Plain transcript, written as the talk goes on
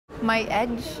My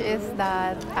edge is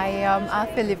that I am a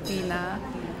Filipina.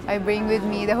 I bring with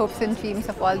me the hopes and dreams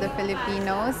of all the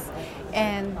Filipinos,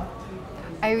 and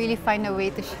I really find a way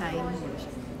to shine.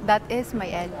 That is my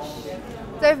edge.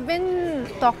 So I've been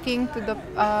talking to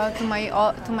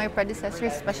my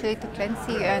predecessors, especially to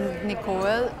Clancy and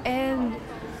Nicole, and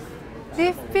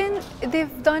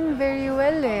they've done very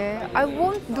well. I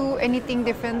won't do anything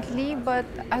differently, but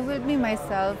I will be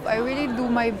myself. I really do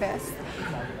my best.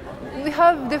 We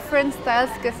have different styles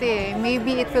kasi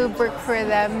maybe it will work for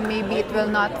them, maybe it will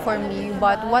not for me.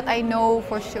 But what I know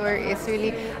for sure is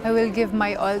really I will give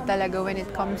my all talaga when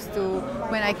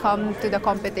I come to the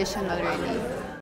competition already.